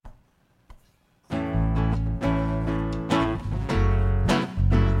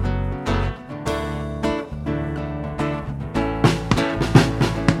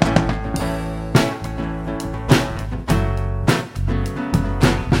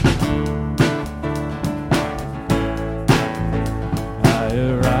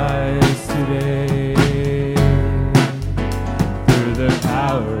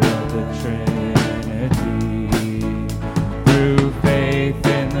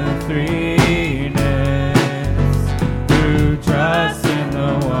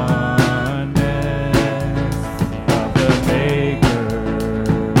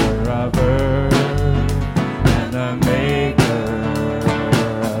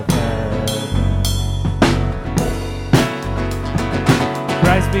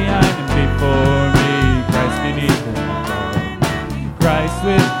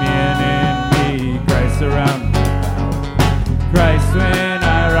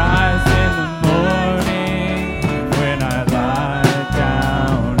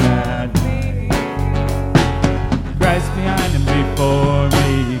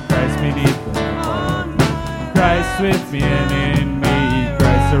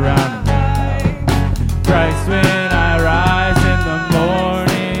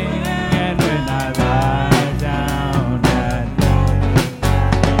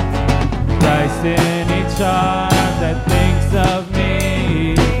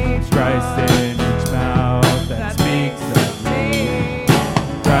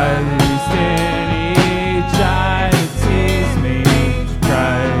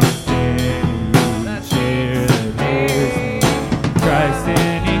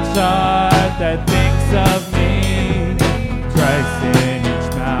each heart that thinks of me, Christ in each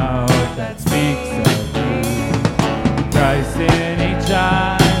mouth that speaks of me, Christ in each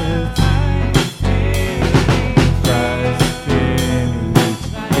eye that sees me, Christ in each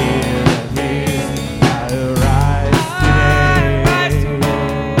ear that hears me. I arise today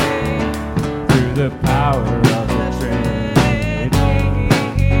through the power of the Trinity,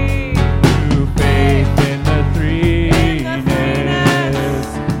 through faith in the threeness,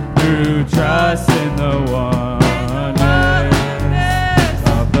 through trust in the one